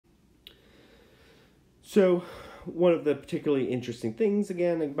So one of the particularly interesting things,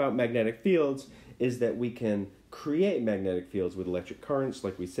 again, about magnetic fields is that we can create magnetic fields with electric currents.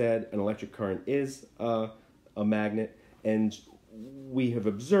 Like we said, an electric current is a magnet, and we have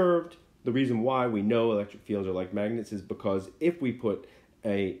observed the reason why we know electric fields are like magnets is because if we put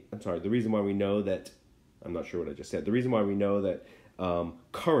the reason why we know that, I'm not sure what I just said, the reason why we know that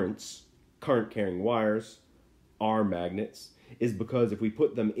current-carrying wires are magnets is because if we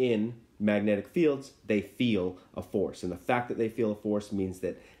put them in magnetic fields, they feel a force. And the fact that they feel a force means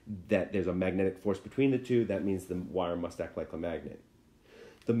that there's a magnetic force between the two. That means the wire must act like a magnet.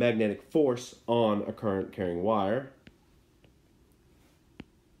 The magnetic force on a current-carrying wire,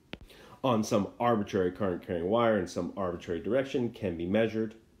 on some arbitrary current-carrying wire in some arbitrary direction, can be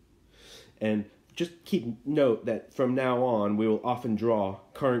measured. And just keep note that from now on, we will often draw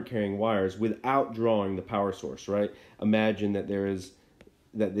current-carrying wires without drawing the power source, right? Imagine that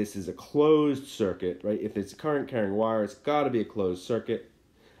this is a closed circuit, right? If it's a current-carrying wire, it's got to be a closed circuit,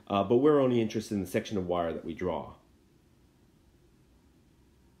 but we're only interested in the section of wire that we draw.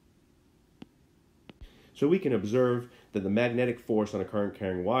 So we can observe that the magnetic force on a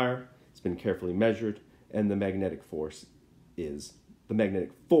current-carrying wire has been carefully measured, and the magnetic force,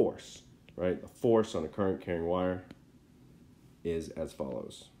 right? The force on a current-carrying wire is as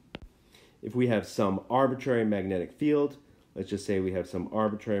follows. If we have some arbitrary magnetic field, let's just say we have some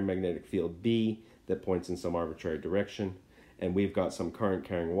arbitrary magnetic field B that points in some arbitrary direction, and we've got some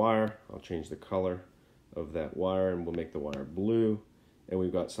current-carrying wire. I'll change the color of that wire, and we'll make the wire blue. And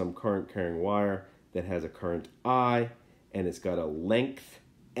we've got some current-carrying wire that has a current I, and it's got a length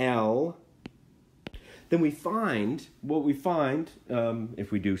L. Then what we find,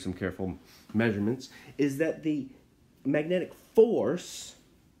 if we do some careful measurements, is that the magnetic force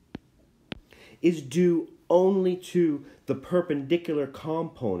is due only to the perpendicular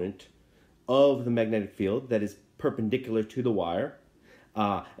component of the magnetic field that is perpendicular to the wire.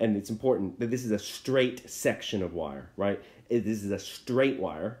 And it's important that this is a straight section of wire, right? This is a straight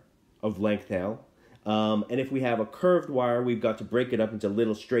wire of length L. And if we have a curved wire, we've got to break it up into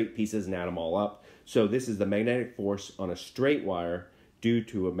little straight pieces and add them all up. So this is the magnetic force on a straight wire due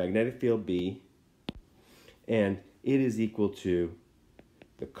to a magnetic field B, and it is equal to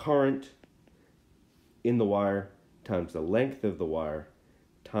the current in the wire times the length of the wire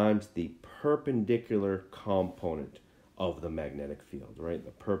times the perpendicular component of the magnetic field, right?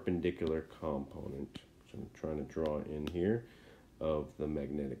 The perpendicular component, which I'm trying to draw in here, of the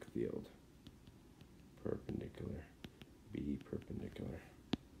magnetic field. Perpendicular, B perpendicular.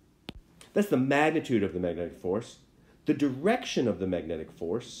 That's the magnitude of the magnetic force. The direction of the magnetic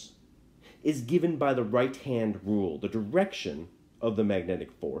force is given by the right-hand rule. The direction of the magnetic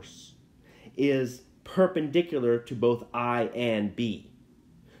force is perpendicular to both I and B.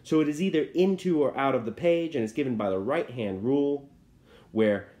 So it is either into or out of the page, and it's given by the right-hand rule,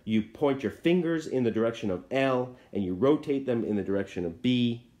 where you point your fingers in the direction of L and you rotate them in the direction of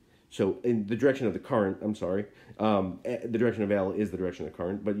B. So in the direction of the current, the direction of L is the direction of the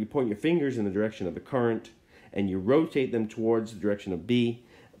current, but you point your fingers in the direction of the current and you rotate them towards the direction of B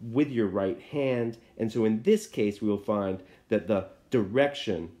with your right hand. And so in this case, we will find that the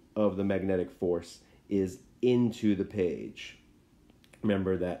direction of the magnetic force is into the page.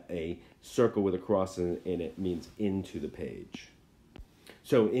 Remember that a circle with a cross in it means into the page.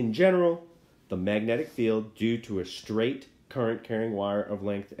 So in general, the magnetic field due to a straight current-carrying wire of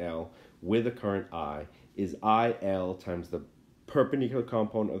length L with a current I is IL times the perpendicular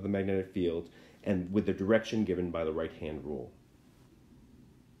component of the magnetic field, and with the direction given by the right-hand rule.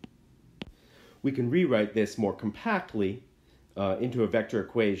 We can rewrite this more compactly into a vector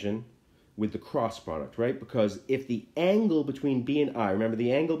equation with the cross product, right? Because if the angle between B and I, remember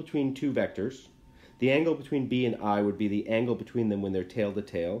the angle between two vectors, the angle between B and I would be the angle between them when they're tail to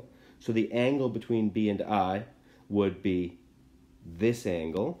tail. So the angle between B and I would be this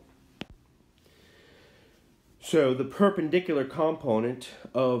angle. So the perpendicular component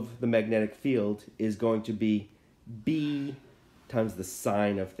of the magnetic field is going to be B times the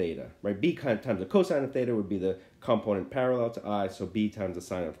sine of theta, right? B times the cosine of theta would be the component parallel to I, so B times the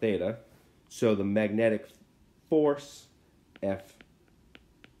sine of theta. So the magnetic force, F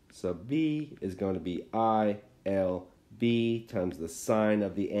sub B, is going to be ILB times the sine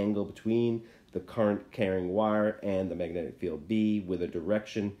of the angle between the current carrying wire and the magnetic field B with a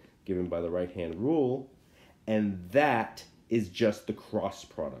direction given by the right-hand rule, and that is just the cross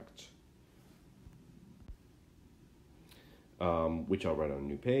product, which I'll write on a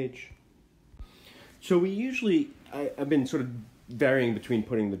new page. So we usually, I've been sort of varying between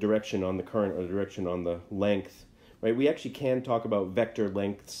putting the direction on the current or the direction on the length, right? We actually can talk about vector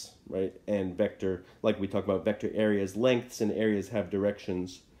lengths, right? And vector, like we talk about vector areas, lengths and areas have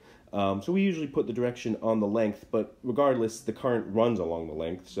directions. So we usually put the direction on the length, but regardless, the current runs along the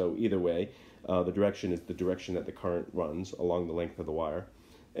length. So either way, the direction is the direction that the current runs along the length of the wire.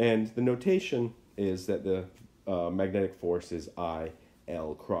 And the notation is that the magnetic force is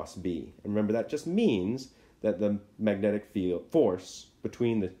I/L cross B. And remember, that just means that the magnetic field force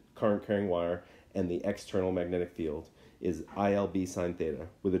between the current carrying wire and the external magnetic field is ILB sine theta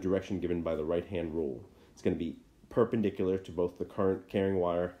with a direction given by the right-hand rule. It's going to be perpendicular to both the current carrying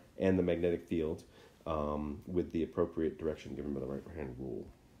wire and the magnetic field with the appropriate direction given by the right-hand rule.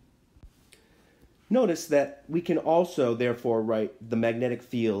 Notice that we can also, therefore, write the magnetic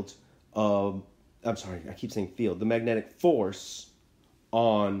field of, I'm sorry, I keep saying field, the magnetic force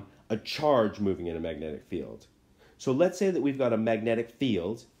on a charge moving in a magnetic field. So let's say that we've got a magnetic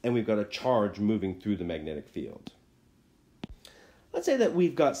field and we've got a charge moving through the magnetic field. Let's say that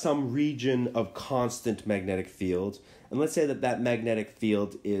we've got some region of constant magnetic field, and let's say that that magnetic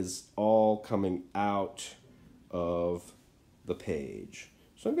field is all coming out of the page.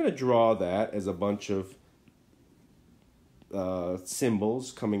 So I'm going to draw that as a bunch of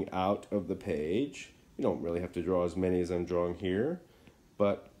symbols coming out of the page. You don't really have to draw as many as I'm drawing here,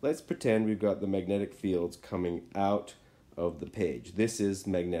 but let's pretend we've got the magnetic fields coming out of the page. This is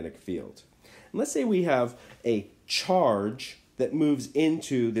magnetic field. And let's say we have a charge that moves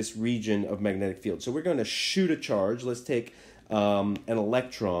into this region of magnetic field. So we're going to shoot a charge. Let's take an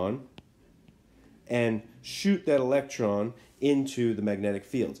electron and shoot that electron into the magnetic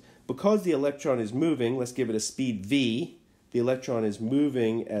field. Because the electron is moving, let's give it a speed v. The electron is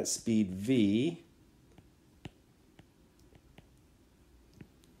moving at speed v.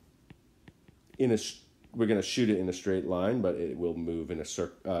 We're going to shoot it in a straight line, but it will move in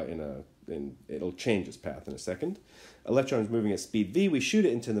a it'll change its path in a second. Electron is moving at speed v. We shoot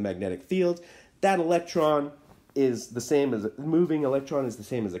it into the magnetic field. That electron is the same as a moving electron is the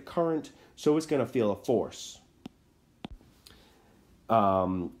same as a current, so it's going to feel a force.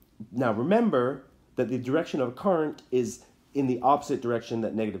 Now remember that the direction of a current is in the opposite direction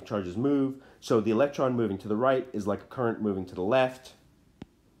that negative charges move. So the electron moving to the right is like a current moving to the left.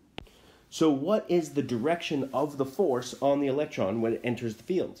 So what is the direction of the force on the electron when it enters the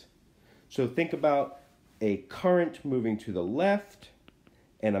field? So think about a current moving to the left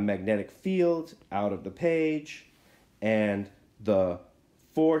and a magnetic field out of the page, and the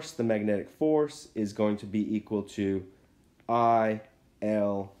force, the magnetic force, is going to be equal to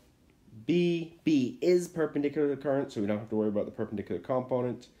I/L B. B is perpendicular to the current, so we don't have to worry about the perpendicular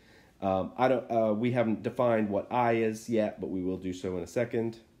component. We haven't defined what I is yet, but we will do so in a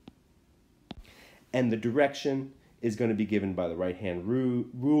second. And the direction is going to be given by the right-hand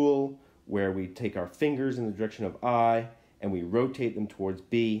rule, where we take our fingers in the direction of I and we rotate them towards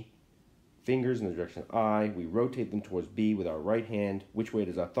B. Fingers in the direction of I, we rotate them towards B with our right hand. Which way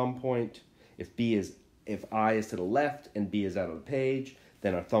does our thumb point? If I is to the left and B is out of the page,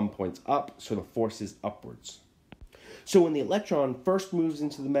 then our thumb points up, so the force is upwards. So when the electron first moves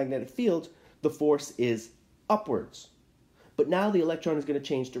into the magnetic field, the force is upwards. But now the electron is going to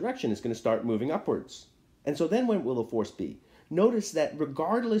change direction. It's going to start moving upwards. And so then when will the force be? Notice that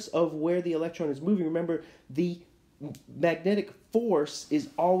regardless of where the electron is moving, remember, the magnetic force is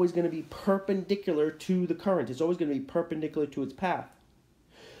always going to be perpendicular to the current. It's always going to be perpendicular to its path.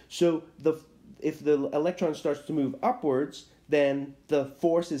 So if the electron starts to move upwards, then the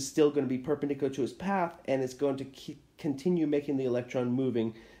force is still going to be perpendicular to its path, and it's going to continue making the electron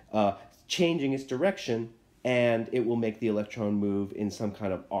moving, changing its direction, and it will make the electron move in some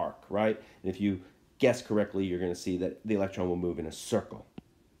kind of arc, right? And if you guess correctly, you're going to see that the electron will move in a circle.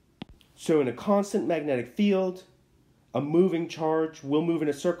 So in a constant magnetic field, a moving charge will move in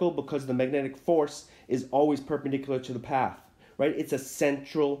a circle because the magnetic force is always perpendicular to the path, right? It's a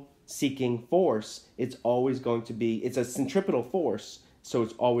central seeking force. It's always going to be, it's a centripetal force, so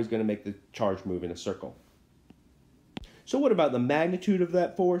it's always going to make the charge move in a circle. So what about the magnitude of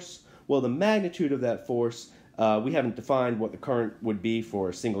that force? Well, the magnitude of that force, we haven't defined what the current would be for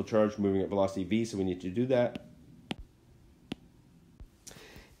a single charge moving at velocity v, so we need to do that.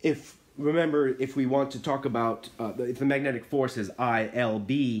 Remember, if we want to talk about, if the magnetic force is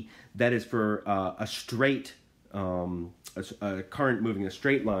ILB, that is for a straight, a current moving in a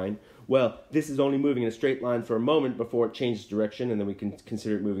straight line. Well, this is only moving in a straight line for a moment before it changes direction, and then we can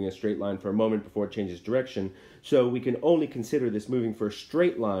consider it moving in a straight line for a moment before it changes direction. So we can only consider this moving for a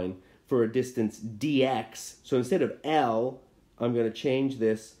straight line for a distance dx. So instead of L, I'm going to change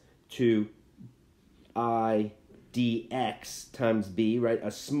this to I dx times b, right?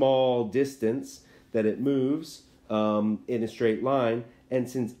 A small distance that it moves in a straight line, And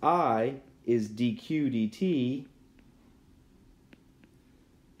since I is dq dt,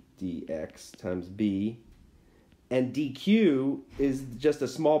 dx times b, and dq is just a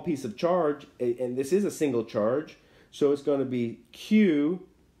small piece of charge, and this is a single charge, so it's going to be q,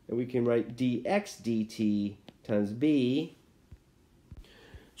 and we can write dx dt times b.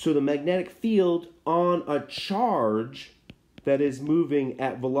 So the magnetic field on a charge that is moving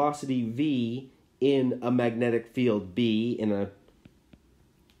at velocity v in a magnetic field b, in a,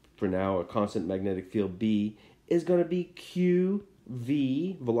 for now, a constant magnetic field b, is going to be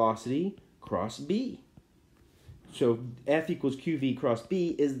qv, velocity, cross b. So F equals qv cross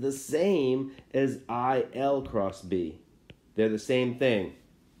b is the same as IL cross b. They're the same thing.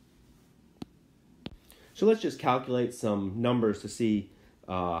 So let's just calculate some numbers to see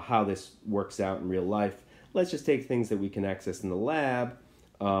how this works out in real life. Let's just take things that we can access in the lab,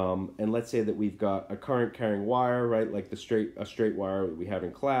 and let's say that we've got a current carrying wire, right, like a straight wire that we have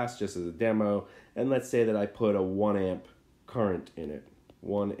in class, just as a demo. And let's say that I put a 1 amp current in it.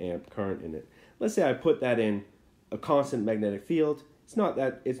 1 amp current in it. Let's say I put that in a constant magnetic field. It's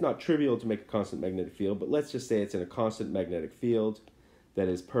not trivial to make a constant magnetic field, but let's just say it's in a constant magnetic field that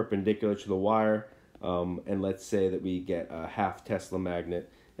is perpendicular to the wire. And let's say that we get a 0.5 Tesla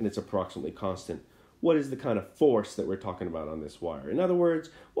magnet, and it's approximately constant. What is the kind of force that we're talking about on this wire? In other words,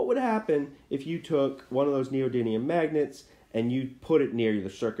 what would happen if you took one of those neodymium magnets and you put it near the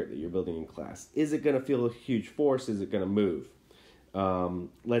circuit that you're building in class? Is it going to feel a huge force? Is it going to move?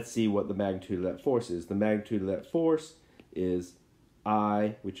 Let's see what the magnitude of that force is. The magnitude of that force is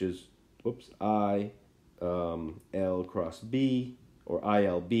I, which is, I L cross B, or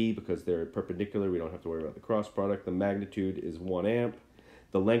ILB, because they're perpendicular. We don't have to worry about the cross product. The magnitude is 1 amp.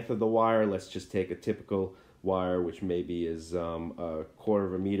 The length of the wire, let's just take a typical wire, which maybe is a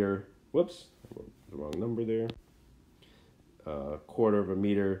 1/4 meter. Whoops, the wrong number there. 1/4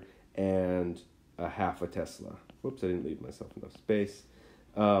 meter and a 0.5 Tesla. Whoops, I didn't leave myself enough space.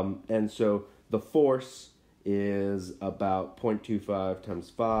 And so the force is about 0.25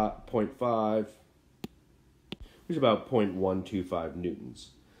 times 0.5, which is about 0.125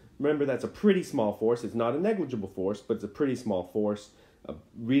 newtons. Remember, that's a pretty small force. It's not a negligible force, but it's a pretty small force. A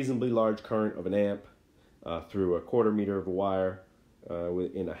reasonably large current of 1 amp through a 1/4 meter of a wire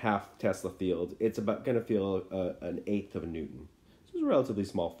in a 0.5 Tesla field. It's about going to feel 1/8 of a newton. So it's a relatively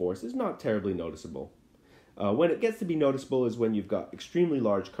small force. It's not terribly noticeable. When it gets to be noticeable is when you've got extremely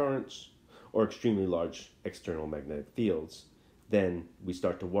large currents or extremely large external magnetic fields. Then we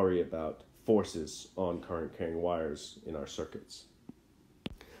start to worry about forces on current carrying wires in our circuits.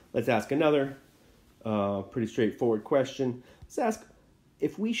 Let's ask another pretty straightforward question. Let's ask,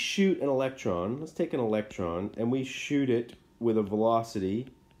 if we shoot an electron, let's take an electron and we shoot it with a velocity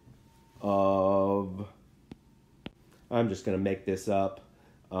of, I'm just going to make this up,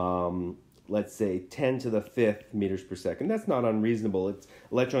 let's say 10 to the 5th meters per second. That's not unreasonable.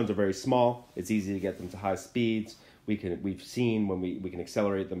 Electrons are very small. It's easy to get them to high speeds. We've seen when we can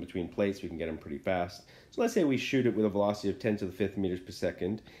accelerate them between plates, we can get them pretty fast. So let's say we shoot it with a velocity of 10 to the 5th meters per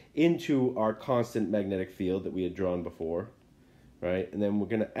second into our constant magnetic field that we had drawn before, right? And then we're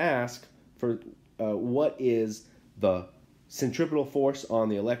going to ask for what is the centripetal force on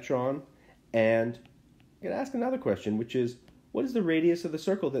the electron, and we're going to ask another question, which is, what is the radius of the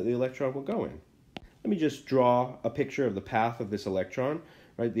circle that the electron will go in? Let me just draw a picture of the path of this electron.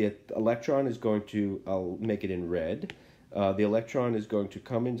 Right, the electron is going to, I'll make it in red, the electron is going to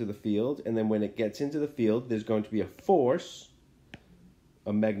come into the field, and then when it gets into the field, there's going to be a force,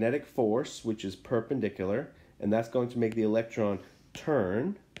 a magnetic force, which is perpendicular, and that's going to make the electron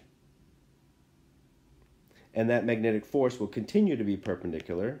turn, and that magnetic force will continue to be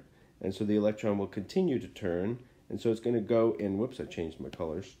perpendicular, and so the electron will continue to turn, and so it's going to go in, whoops, I changed my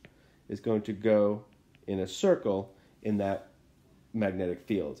colors, it's going to go in a circle in that magnetic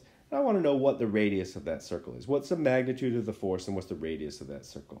field. And I want to know what the radius of that circle is. What's the magnitude of the force and what's the radius of that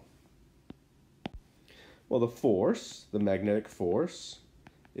circle? Well, the force, the magnetic force,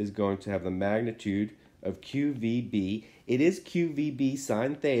 is going to have the magnitude of QVB. It is QVB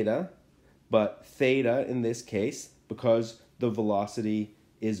sine theta, but theta in this case, because the velocity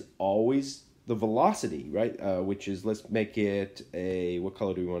is always the velocity, right? Which is, let's make it a, what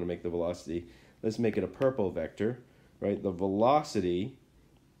color do we want to make the velocity? Let's make it a purple vector. Right, the velocity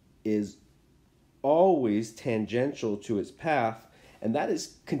is always tangential to its path, and that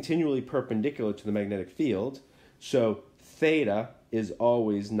is continually perpendicular to the magnetic field. So theta is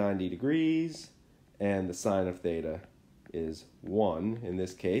always 90 degrees, and the sine of theta is 1 in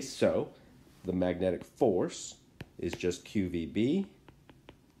this case. So the magnetic force is just QVB,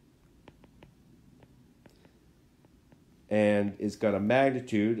 and it's got a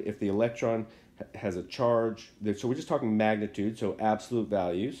magnitude. If the electron has a charge, so we're just talking magnitude, so absolute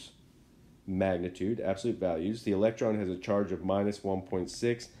values, magnitude, absolute values. The electron has a charge of minus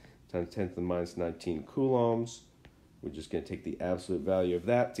 1.6 times 10 to the minus 19 coulombs. We're just going to take the absolute value of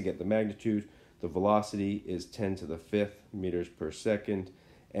that to get the magnitude. The velocity is 10 to the 5th meters per second.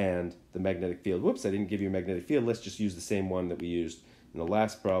 And the magnetic field, whoops, I didn't give you a magnetic field. Let's just use the same one that we used in the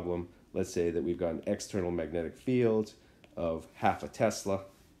last problem. Let's say that we've got an external magnetic field of half a Tesla.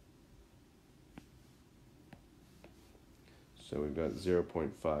 So we've got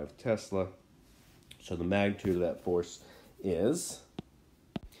 0.5 Tesla. So the magnitude of that force is,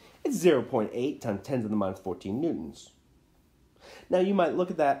 it's 0.8 times 10 to the minus 14 newtons. Now you might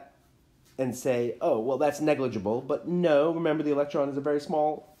look at that and say, oh, well, that's negligible. But no, remember the electron is a very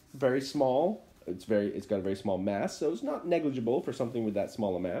small, it's got a very small mass, so it's not negligible for something with that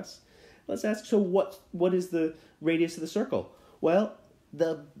small a mass. Let's ask, so what is the radius of the circle? Well,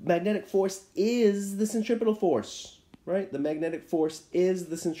 the magnetic force is the centripetal force, right? The magnetic force is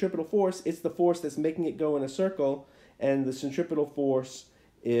the centripetal force. It's the force that's making it go in a circle, and the centripetal force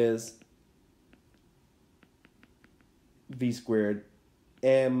is v squared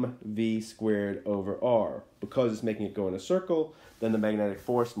mv squared over r. Because it's making it go in a circle, then the magnetic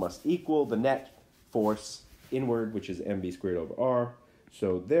force must equal the net force inward, which is mv squared over r.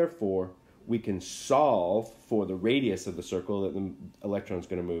 So therefore, we can solve for the radius of the circle that the electron's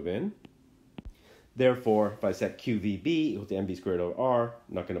going to move in. Therefore, if I set qvb equal to mv squared over r,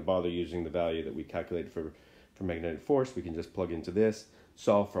 I'm not going to bother using the value that we calculated for magnetic force. We can just plug into this,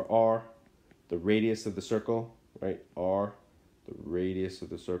 solve for r, the radius of the circle, right? R, the radius of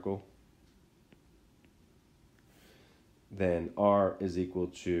the circle. Then r is equal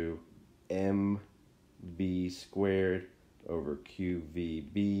to mv squared over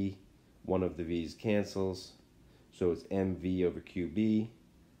qvb. One of the v's cancels, so it's mv over qb,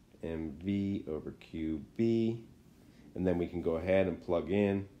 mv over qb, and then we can go ahead and plug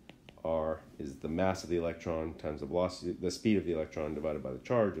in r is the mass of the electron times the velocity, the speed of the electron divided by the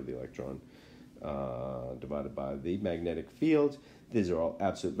charge of the electron divided by the magnetic field. These are all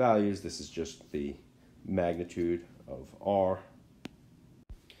absolute values. This is just the magnitude of r.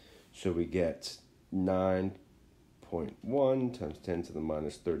 So we get 9.1 times 10 to the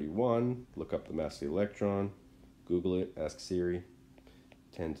minus 31. Look up the mass of the electron. Google it. Ask Siri.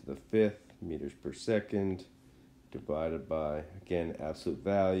 10 to the 5th meters per second divided by, again, absolute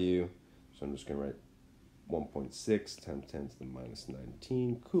value. So I'm just going to write 1.6 times 10 to the minus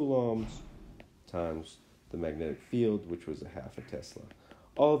 19 coulombs times the magnetic field, which was a half a Tesla.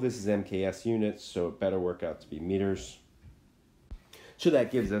 All of this is MKS units, so it better work out to be meters. So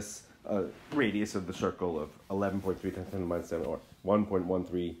that gives us a radius of the circle of 11.3 times 10 to the minus 7, or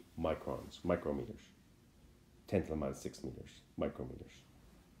 1.13 microns, micrometers. 10 to the minus 6 meters, micrometers.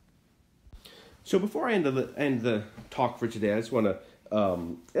 So before I end the talk for today, I just want to,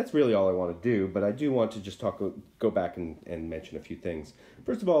 that's really all I want to do, but I do want to just go back and mention a few things.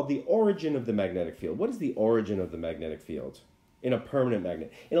 First of all, the origin of the magnetic field. What is the origin of the magnetic field in a permanent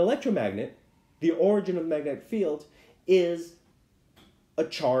magnet? In an electromagnet, the origin of the magnetic field is a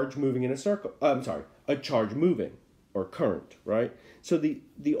charge moving in a circle. A charge moving, or current, right? So the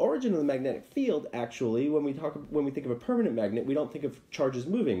origin of the magnetic field, actually, when we think of a permanent magnet, we don't think of charges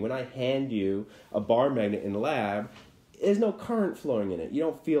moving. When I hand you a bar magnet in the lab, there's no current flowing in it. You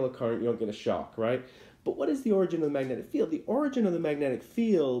don't feel a current, you don't get a shock, right? But what is the origin of the magnetic field? The origin of the magnetic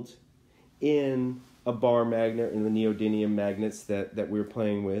field in a bar magnet, in the neodymium magnets that we're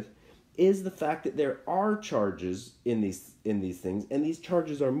playing with, is the fact that there are charges in these things, and these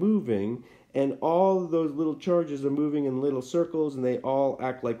charges are moving, and all of those little charges are moving in little circles, and they all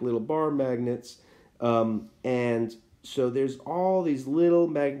act like little bar magnets, and so there's all these little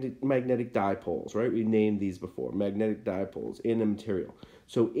magnetic dipoles, right? We named these before, magnetic dipoles in a material.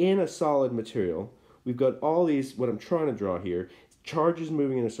 So in a solid material, we've got all these, what I'm trying to draw here, charges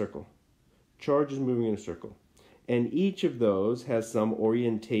moving in a circle. Charges moving in a circle. And each of those has some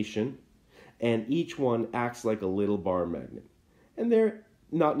orientation, and each one acts like a little bar magnet. And they're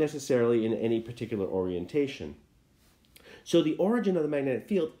not necessarily in any particular orientation. So the origin of the magnetic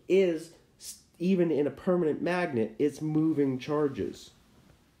field is, even in a permanent magnet, it's moving charges.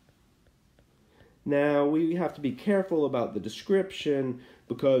 Now, we have to be careful about the description,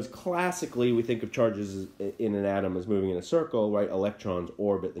 because classically we think of charges in an atom as moving in a circle, right? Electrons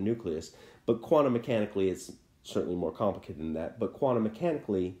orbit the nucleus. But quantum mechanically, it's certainly more complicated than that. But quantum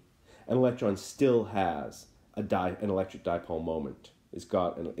mechanically, an electron still has an electric dipole moment.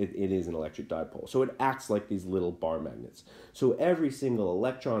 It is an electric dipole. So it acts like these little bar magnets. So every single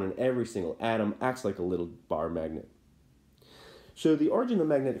electron and every single atom acts like a little bar magnet. So the origin of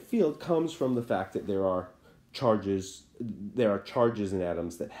the magnetic field comes from the fact that there are charges in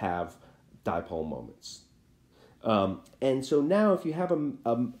atoms that have dipole moments. And so now, if you have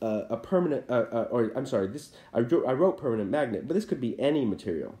a permanent, or I'm sorry, I wrote permanent magnet, but this could be any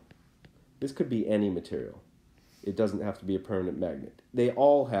material. This could be any material. It doesn't have to be a permanent magnet. They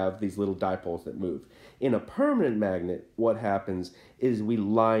all have these little dipoles that move. In a permanent magnet, what happens is we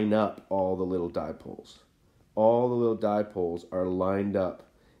line up all the little dipoles. All the little dipoles are lined up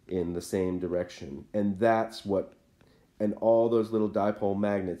in the same direction, and all those little dipole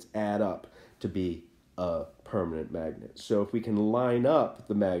magnets add up to be a permanent magnet. So if we can line up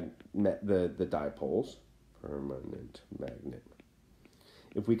the dipoles, permanent magnet.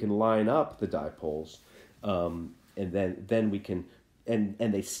 If we can line up the dipoles, and then we can, and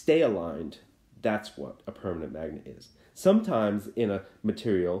they stay aligned, that's what a permanent magnet is. Sometimes in a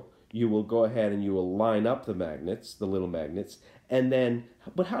material, you will go ahead and you will line up the magnets, the little magnets,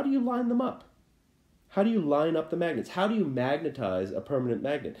 but how do you line them up? How do you line up the magnets? How do you magnetize a permanent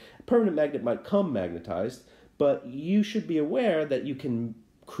magnet? A permanent magnet might come magnetized, but you should be aware that you can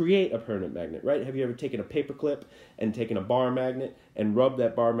create a permanent magnet, right? Have you ever taken a paper clip and taken a bar magnet and rubbed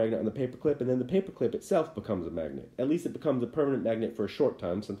that bar magnet on the paper clip, and then the paper clip itself becomes a magnet? At least it becomes a permanent magnet for a short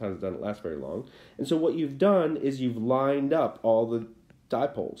time. Sometimes it doesn't last very long. And so what you've done is you've lined up all the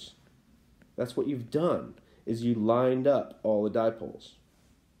dipoles. That's what you've done, is you lined up all the dipoles.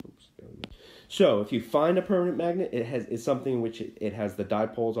 Oops. So if you find a permanent magnet, it's something in which it has the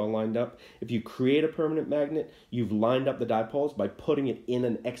dipoles all lined up. If you create a permanent magnet, you've lined up the dipoles by putting it in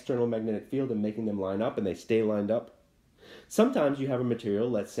an external magnetic field and making them line up, and they stay lined up. Sometimes you have a material,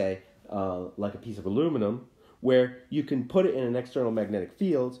 let's say like a piece of aluminum, where you can put it in an external magnetic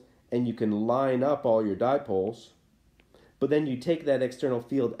field and you can line up all your dipoles, but then you take that external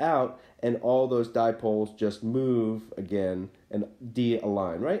field out and all those dipoles just move again and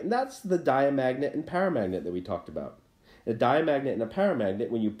de-align, right? And that's the diamagnet and paramagnet that we talked about. A diamagnet and a paramagnet,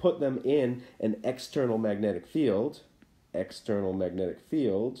 when you put them in an external magnetic field,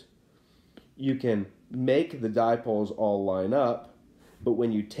 you can make the dipoles all line up, but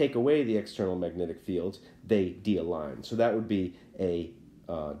when you take away the external magnetic fields, they de-align. So that would be a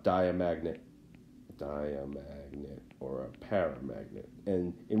diamagnet or a paramagnet.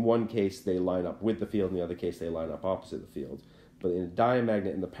 And in one case, they line up with the field, in the other case, they line up opposite the field. But in a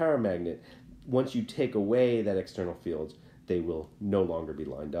diamagnet and the paramagnet, once you take away that external field, they will no longer be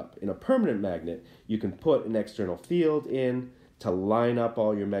lined up. In a permanent magnet, you can put an external field in to line up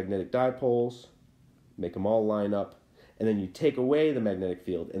all your magnetic dipoles, make them all line up, and then you take away the magnetic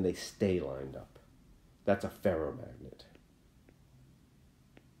field and they stay lined up. That's a ferromagnet.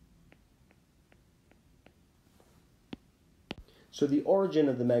 So the origin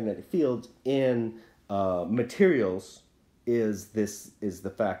of the magnetic field in materials is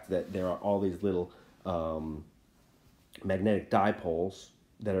the fact that there are all these little magnetic dipoles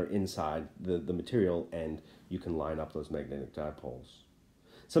that are inside the material, and you can line up those magnetic dipoles.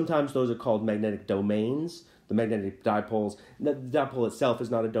 Sometimes those are called magnetic domains. The magnetic dipoles, the dipole itself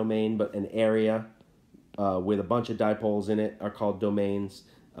is not a domain, but an area with a bunch of dipoles in it are called domains,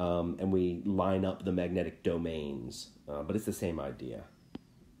 and we line up the magnetic domains. But it's the same idea.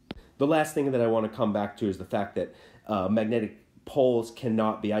 The last thing that I want to come back to is the fact that magnetic poles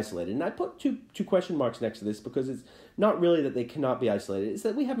cannot be isolated. And I put two question marks next to this because it's not really that they cannot be isolated. It's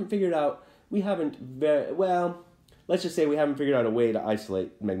that we haven't figured out a way to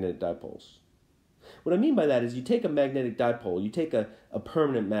isolate magnetic dipoles. What I mean by that is you take a magnetic dipole, you take a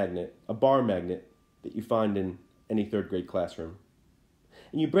permanent magnet, a bar magnet that you find in any third grade classroom,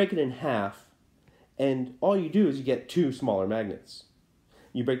 and you break it in half, and all you do is you get two smaller magnets.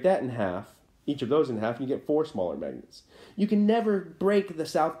 You break that in half, each of those in half, and you get four smaller magnets. You can never break the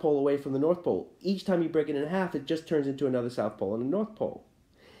South Pole away from the North Pole. Each time you break it in half, it just turns into another South Pole and a North Pole.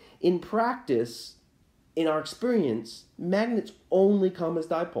 In practice, in our experience, magnets only come as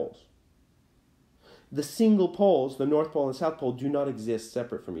dipoles. The single poles, the North Pole and the South Pole, do not exist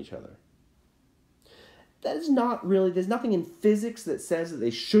separate from each other. That is not really, there's nothing in physics that says that they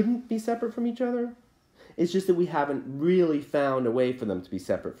shouldn't be separate from each other. It's just that we haven't really found a way for them to be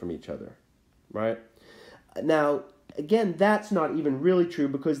separate from each other, right? Now, again, that's not even really true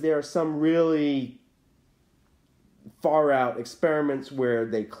because there are some really far-out experiments where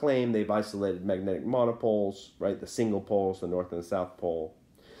they claim they've isolated magnetic monopoles, right? The single poles, the North and the South Pole.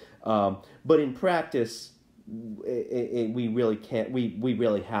 But in practice, we really can't, we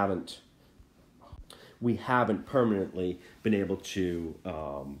really haven't permanently been able to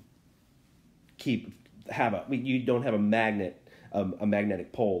you don't have a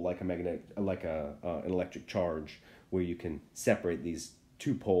magnetic pole like an electric charge where you can separate these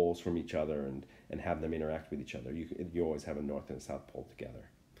two poles from each other and have them interact with each other. You always have a north and a south pole together.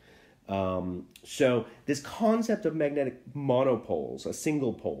 So this concept of magnetic monopoles, a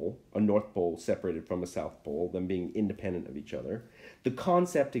single pole, a north pole separated from a south pole, them being independent of each other, the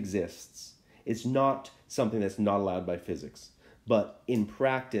concept exists. It's not something that's not allowed by physics, but in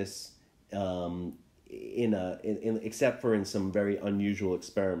practice, except for in some very unusual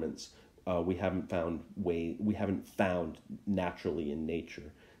experiments, we haven't found naturally in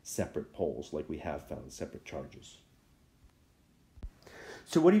nature separate poles like we have found separate charges.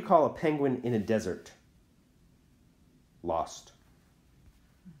 So what do you call a penguin in a desert? Lost.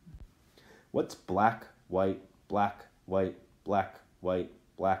 What's black, white, black, white, black, white,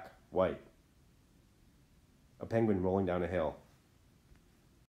 black, white? A penguin rolling down a hill.